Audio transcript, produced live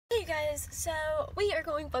guys, so we are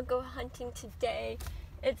going Funko hunting today.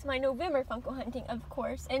 It's my November Funko hunting, of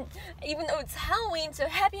course, and even though it's Halloween, so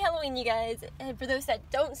happy Halloween, you guys. And for those that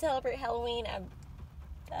don't celebrate Halloween, I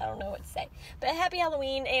don't know what to say, but happy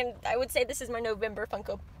Halloween. And I would say this is my November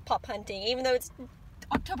Funko Pop hunting, even though it's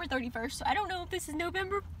October 31st, so I don't know if this is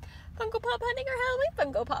November Funko Pop hunting or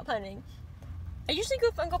Halloween Funko Pop hunting. I usually go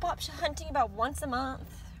Funko Pop hunting about once a month.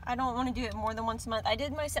 I don't want to do it more than once a month. I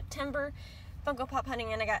did my September Funko Pop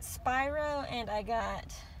hunting and I got Spyro and I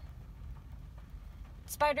got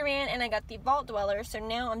Spider-Man and I got the Vault Dweller. So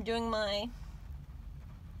now I'm doing my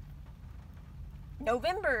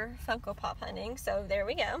November Funko Pop hunting. So there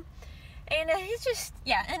we go. And it's just,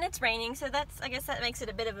 yeah, and it's raining, so I guess that makes it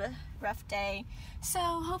a bit of a rough day. So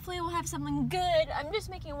hopefully we'll have something good. I'm just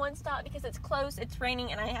making one stop because it's close, it's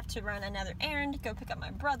raining, and I have to run another errand to go pick up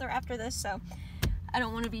my brother after this, so I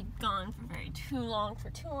don't want to be gone for too long.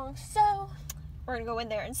 So we're going to go in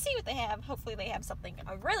there and see what they have. Hopefully they have something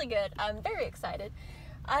really good. I'm very excited.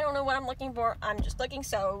 I don't know what I'm looking for. I'm just looking,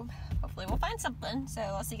 so hopefully we'll find something. So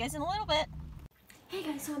I'll see you guys in a little bit. Hey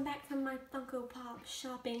guys, so I'm back from my Funko Pop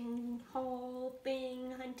shopping haul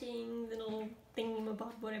thing, hunting, little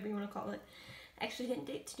thingamabob, whatever you want to call it. I actually didn't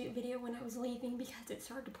get to do a video when I was leaving because it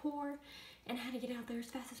started to pour and I had to get out there as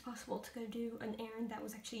fast as possible to go do an errand that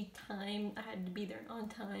was actually timed. I had to be there on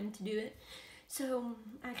time to do it. So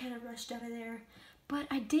I kind of rushed out of there. But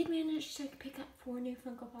I did manage to pick up 4 new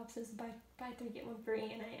Funko Pops as buy 3 get 1 free,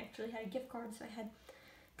 and I actually had a gift card, so I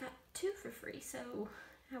got 2 for free. So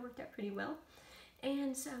that worked out pretty well.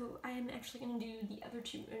 And so I am actually going to do the other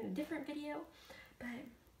 2 in a different video, but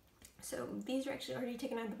so these are actually already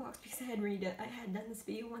taken out of the box because I had done this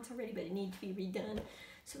video once already, but it needed to be redone.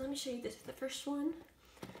 So let me show you this. The first one,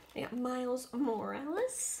 I got Miles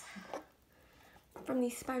Morales from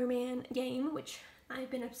the Spider-Man game, which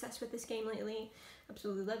I've been obsessed with this game lately.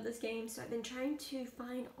 Absolutely love this game. So I've been trying to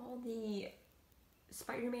find all the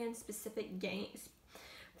Spider-Man specific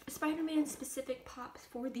pops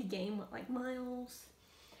for the game, like Miles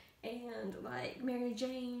and like Mary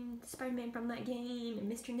Jane, Spider-Man from that game,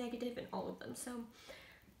 and Mr. Negative, and all of them. So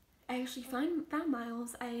I actually found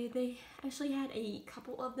Miles. They actually had a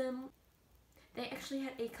couple of them.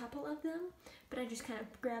 But I just kind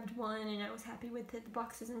of grabbed one and I was happy with it. The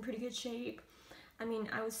box is in pretty good shape. I mean,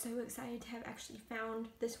 I was so excited to have actually found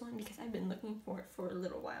this one because I've been looking for it for a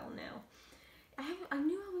little while now. I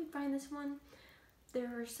knew I would find this one.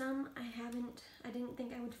 There are some I didn't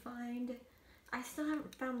think I would find. I still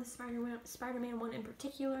haven't found the Spider-Man one in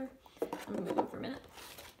particular. I'm gonna move on for a minute.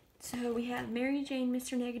 So we have Mary Jane,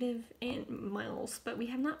 Mr. Negative, and Miles, but we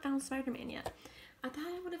have not found Spider-Man yet. I thought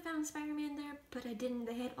I would have found Spider-Man there, but I didn't.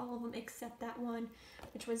 They had all of them except that one,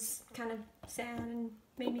 which was kind of sad and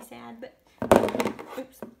made me sad, but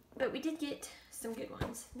oops. But we did get some good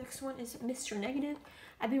ones. Next one is Mr. Negative.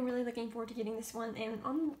 I've been really looking forward to getting this one, and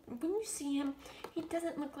when you see him, he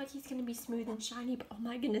doesn't look like he's gonna be smooth and shiny, but oh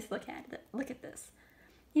my goodness, look at this.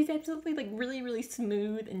 He's absolutely like really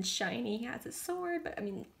smooth and shiny. He has a sword, but I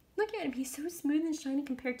mean, look at him. He's so smooth and shiny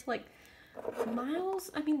compared to like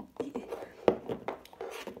Miles. I mean,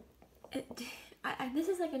 this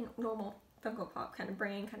is like a normal Funko Pop kind of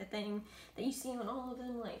brand kind of thing that you see on all of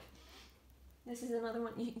them. Like, this is another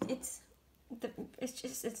one. It's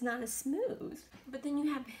not as smooth. But then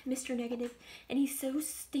you have Mr. Negative, and he's so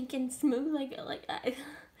stinking smooth. Like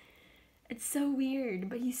it's so weird,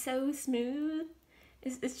 but he's so smooth.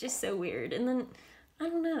 It's just so weird. And then I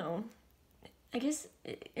don't know. I guess,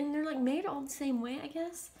 and they're like made all the same way, I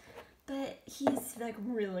guess. But he's like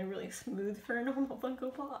really smooth for a normal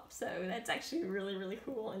Funko Pop. So that's actually really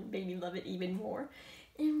cool and made me love it even more.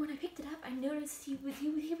 And when I picked it up, I noticed he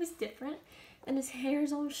was different. And his hair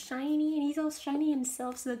is all shiny, and he's all shiny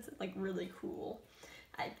himself, so that's like really cool.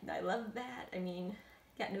 I love that. I mean,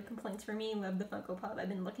 got no complaints for me. Love the Funko Pop. I've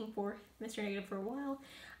been looking for Mr. Negative for a while.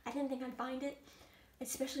 I didn't think I'd find it. I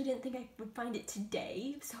especially didn't think I would find it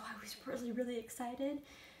today, so I was really excited.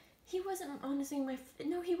 He wasn't honestly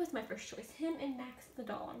he was my first choice. Him and Max the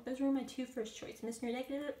dog. Those were my 2 first choices. Mr.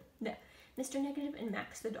 Negative and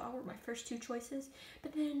Max the dog were my first 2 choices.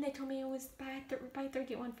 But then they told me it was buy 3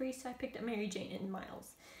 get 1 free, so I picked up Mary Jane and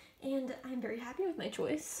Miles. And I'm very happy with my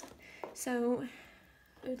choice. So,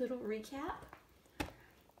 a little recap.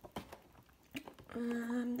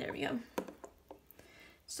 There we go.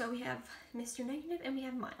 So we have Mr. Negative and we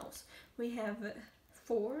have Miles. We have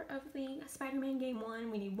 4 of the Spider-Man game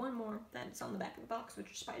 1. We need 1 more that's on the back of the box,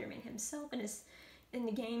 which is Spider-Man himself and his in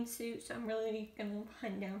the game suit, so I'm really gonna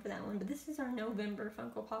hunt down for that one. But this is our November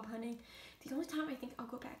Funko Pop hunting. The only time I think I'll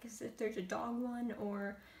go back is if there's a dog one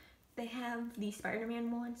or they have the Spider-Man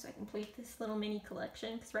one, so I complete this little mini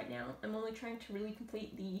collection, because right now I'm only trying to really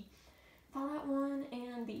complete the Fallout one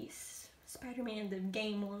and the Spider-Man, the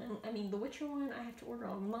game one. I mean, the Witcher one I have to order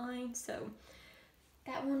online, so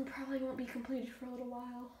that one probably won't be completed for a little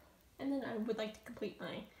while. And then I would like to complete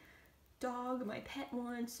my dog, my pet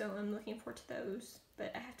one, so I'm looking forward to those.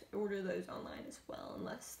 But I have to order those online as well,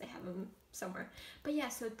 unless they have them somewhere. But yeah,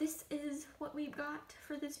 so this is what we got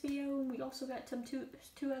for this video. We also got some two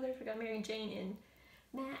others. We got Mary Jane and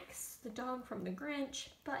Max, the dog from the Grinch.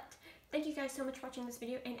 But thank you guys so much for watching this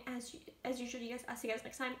video, and as usual, I'll see you guys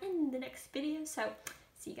next time in the next video. So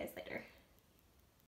see you guys later.